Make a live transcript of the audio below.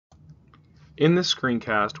In this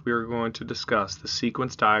screencast, we are going to discuss the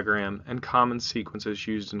sequence diagram and common sequences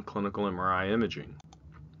used in clinical MRI imaging.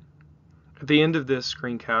 At the end of this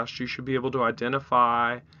screencast, you should be able to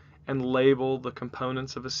identify and label the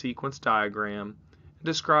components of a sequence diagram and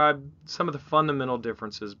describe some of the fundamental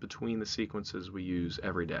differences between the sequences we use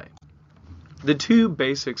every day. The two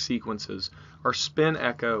basic sequences are spin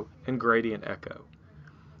echo and gradient echo.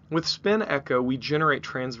 With spin echo, we generate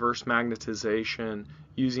transverse magnetization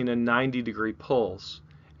using a 90-degree pulse,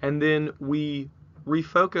 and then we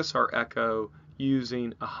refocus our echo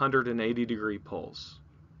using a 180-degree pulse.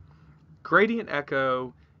 Gradient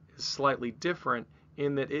echo is slightly different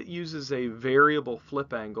in that it uses a variable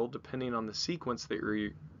flip angle depending on the sequence that you're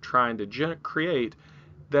trying to create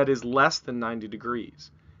that is less than 90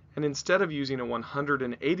 degrees. And instead of using a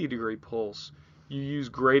 180-degree pulse, you use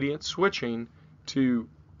gradient switching to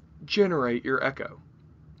generate your echo.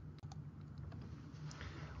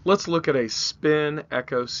 Let's look at a spin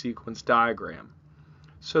echo sequence diagram.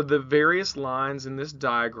 So the various lines in this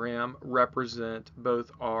diagram represent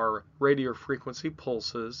both our radio frequency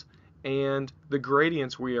pulses and the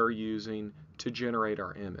gradients we are using to generate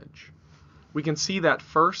our image. We can see that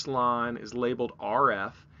first line is labeled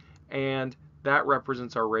RF, and that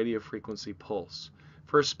represents our radio frequency pulse.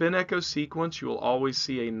 For a spin echo sequence, you will always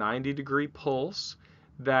see a 90-degree pulse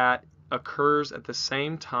that occurs at the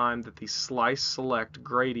same time that the slice select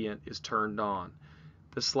gradient is turned on.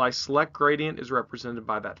 The slice select gradient is represented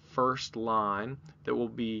by that first line that will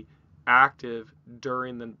be active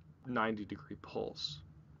during the 90-degree pulse.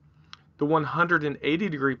 The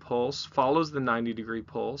 180-degree pulse follows the 90-degree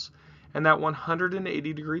pulse, and that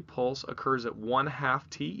 180-degree pulse occurs at 1/2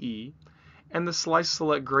 TE, and the slice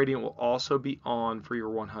select gradient will also be on for your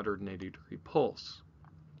 180-degree pulse.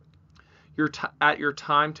 At your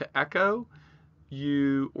time to echo,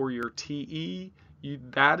 or your TE,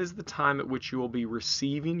 that is the time at which you will be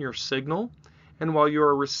receiving your signal, and while you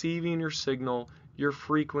are receiving your signal, your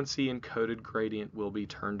frequency encoded gradient will be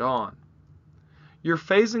turned on. Your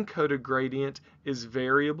phase encoded gradient is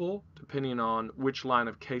variable depending on which line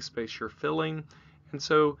of K-space you're filling, and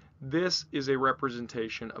so this is a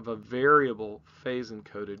representation of a variable phase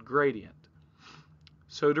encoded gradient.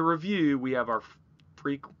 So to review, we have our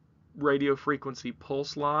radio frequency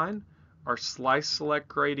pulse line, our slice select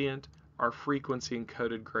gradient, our frequency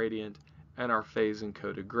encoded gradient, and our phase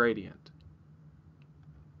encoded gradient.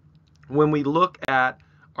 When we look at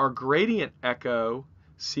our gradient echo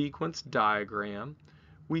sequence diagram,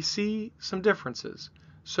 we see some differences.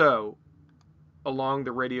 So along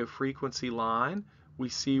the radio frequency line, we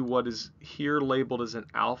see what is here labeled as an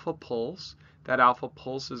alpha pulse. That alpha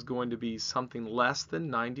pulse is going to be something less than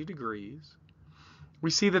 90 degrees. We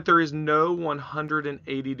see that there is no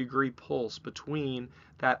 180-degree pulse between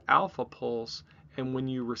that alpha pulse and when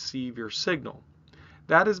you receive your signal.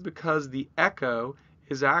 That is because the echo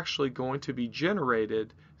is actually going to be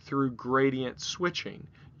generated through gradient switching.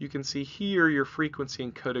 You can see here your frequency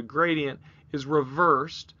encoded gradient is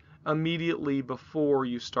reversed immediately before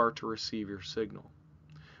you start to receive your signal.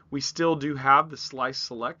 We still do have the slice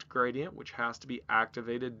select gradient, which has to be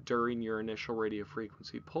activated during your initial radio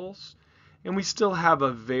frequency pulse. And we still have a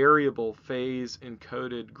variable phase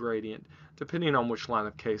encoded gradient depending on which line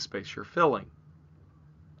of K-space you're filling.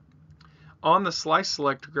 On the slice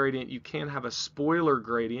select gradient, you can have a spoiler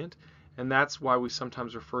gradient, and that's why we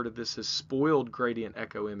sometimes refer to this as spoiled gradient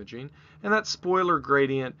echo imaging. And that spoiler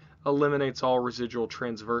gradient eliminates all residual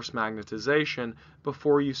transverse magnetization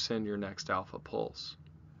before you send your next alpha pulse.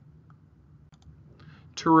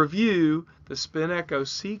 To review, the spin echo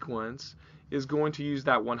sequence is going to use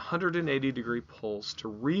that 180-degree pulse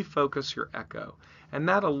to refocus your echo, and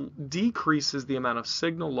that decreases the amount of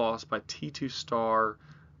signal loss by T2 star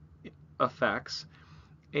effects,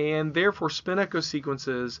 and therefore spin echo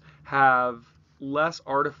sequences have less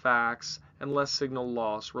artifacts and less signal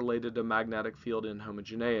loss related to magnetic field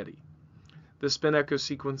inhomogeneity. The spin echo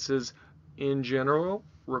sequences in general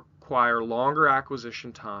require longer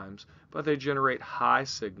acquisition times, but they generate high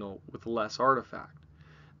signal with less artifact.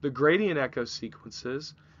 The gradient echo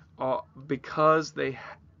sequences, because they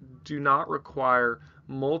do not require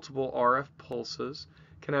multiple RF pulses,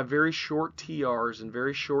 can have very short TRs and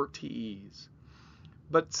very short TEs.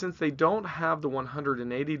 But since they don't have the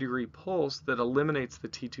 180-degree pulse that eliminates the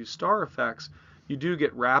T2 star effects, you do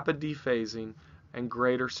get rapid dephasing and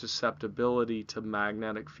greater susceptibility to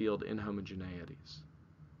magnetic field inhomogeneities.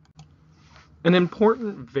 An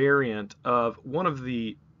important variant of one of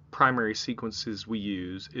the primary sequences we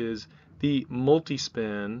use is the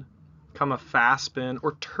multispin, fast spin,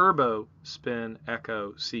 or turbo spin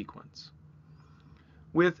echo sequence.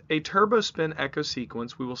 With a turbospin echo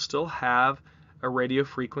sequence, we will still have a radio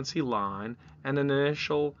frequency line and an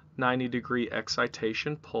initial 90-degree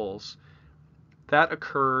excitation pulse that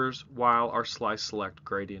occurs while our slice select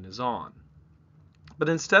gradient is on. But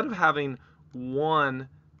instead of having one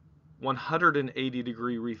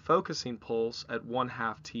 180-degree refocusing pulse at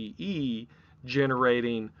 1/2 TE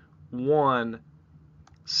generating one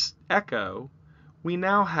echo, we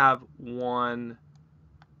now have 1,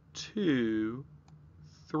 2,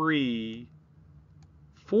 3,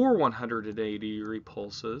 4 180-degree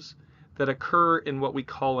pulses that occur in what we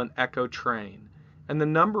call an echo train. And the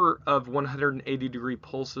number of 180-degree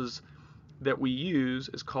pulses that we use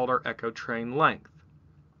is called our echo train length.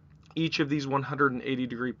 Each of these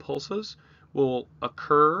 180-degree pulses will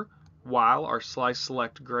occur while our slice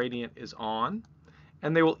select gradient is on,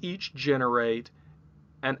 and they will each generate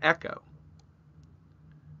an echo.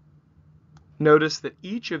 Notice that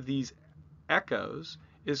each of these echoes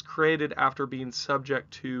is created after being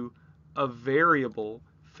subject to a variable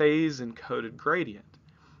phase-encoded gradient.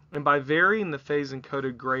 And by varying the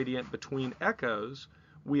phase-encoded gradient between echoes,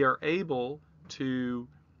 we are able to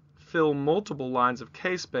fill multiple lines of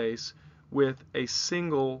K-space with a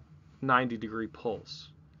single 90-degree pulse.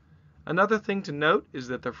 Another thing to note is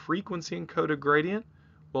that the frequency-encoded gradient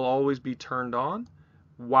will always be turned on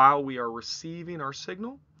while we are receiving our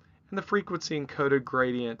signal, and the frequency-encoded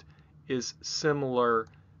gradient is similar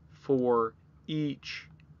for each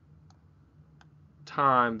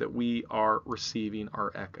time that we are receiving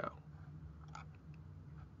our echo.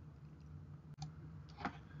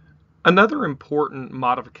 Another important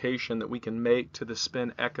modification that we can make to the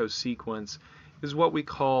spin echo sequence is what we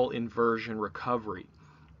call inversion recovery.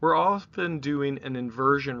 We're often doing an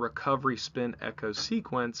inversion recovery spin echo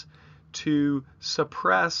sequence to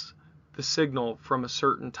suppress the signal from a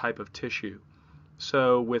certain type of tissue.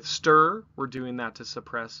 So with stir, we're doing that to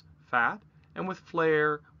suppress fat, and with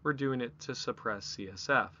flare, we're doing it to suppress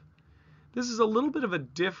CSF. This is a little bit of a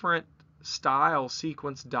different style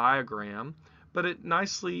sequence diagram, but it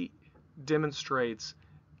nicely demonstrates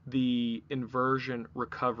the inversion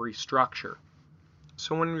recovery structure.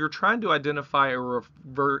 So when you're trying to identify a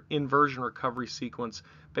inversion recovery sequence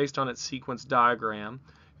based on its sequence diagram,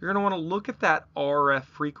 you're going to want to look at that RF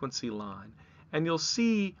frequency line, and you'll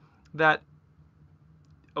see that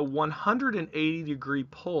a 180-degree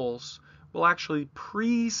pulse will actually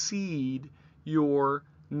precede your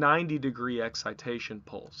 90-degree excitation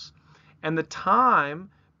pulse. And the time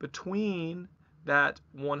between that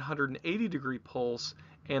 180-degree pulse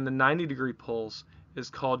and the 90-degree pulse is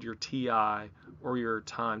called your TI, or your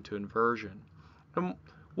time to inversion. And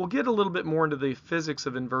we'll get a little bit more into the physics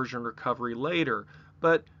of inversion recovery later,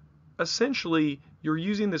 but essentially you're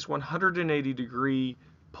using this 180-degree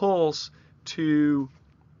pulse to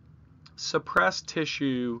suppress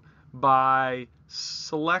tissue by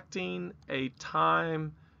selecting a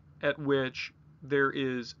time at which there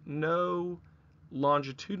is no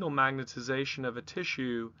longitudinal magnetization of a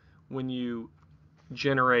tissue when you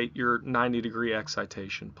generate your 90-degree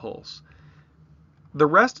excitation pulse. The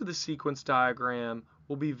rest of the sequence diagram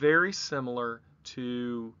will be very similar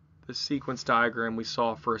to the sequence diagram we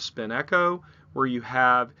saw for a spin echo, where you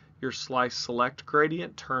have your slice select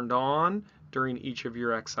gradient turned on during each of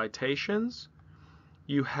your excitations.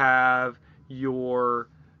 You have your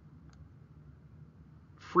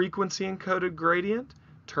frequency encoded gradient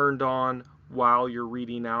turned on while you're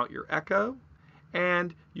reading out your echo,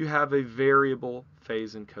 and you have a variable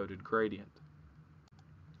phase encoded gradient.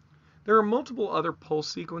 There are multiple other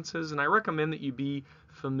pulse sequences, and I recommend that you be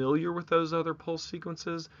familiar with those other pulse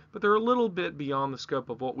sequences, but they're a little bit beyond the scope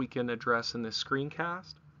of what we can address in this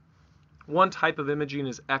screencast. One type of imaging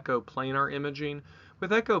is echoplanar imaging.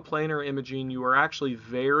 With echoplanar imaging, you are actually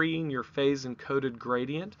varying your phase encoded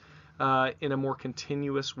gradient in a more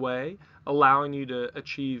continuous way, allowing you to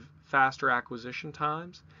achieve faster acquisition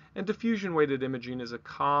times. And diffusion weighted imaging is a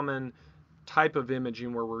common type of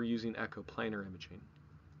imaging where we're using echoplanar imaging.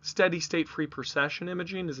 Steady state free precession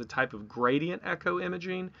imaging is a type of gradient echo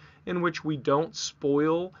imaging in which we don't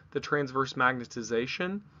spoil the transverse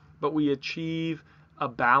magnetization, but we achieve a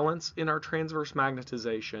balance in our transverse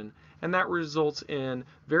magnetization, and that results in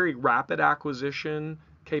very rapid acquisition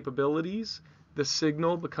capabilities. The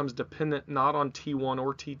signal becomes dependent not on T1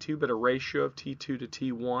 or T2, but a ratio of T2 to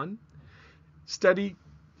T1. Steady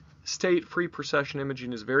state free precession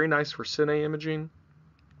imaging is very nice for cine imaging,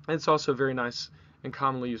 and it's also very nice and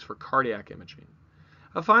commonly used for cardiac imaging.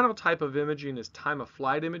 A final type of imaging is time of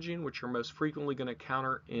flight imaging, which you're most frequently going to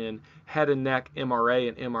encounter in head and neck MRA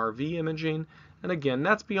and MRV imaging. And again,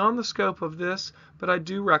 that's beyond the scope of this, but I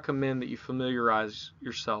do recommend that you familiarize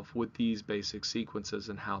yourself with these basic sequences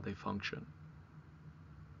and how they function.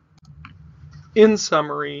 In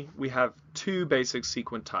summary, we have two basic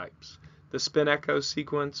sequence types. The spin echo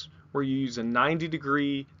sequence, where you use a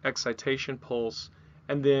 90-degree excitation pulse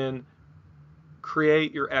and then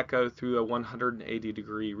create your echo through a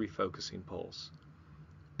 180-degree refocusing pulse.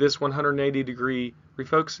 This 180-degree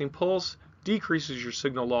refocusing pulse decreases your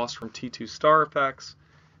signal loss from T2 star effects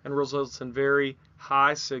and results in very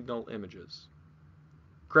high signal images.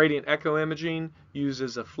 Gradient echo imaging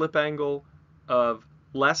uses a flip angle of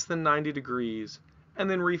less than 90 degrees and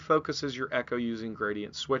then refocuses your echo using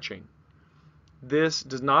gradient switching. This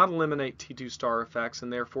does not eliminate T2 star effects,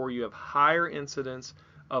 and therefore you have higher incidence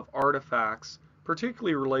of artifacts,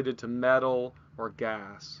 particularly related to metal or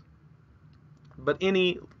gas, but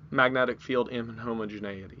any magnetic field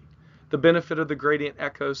inhomogeneity. The benefit of the gradient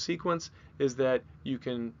echo sequence is that you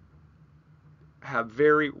can have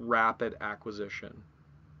very rapid acquisition.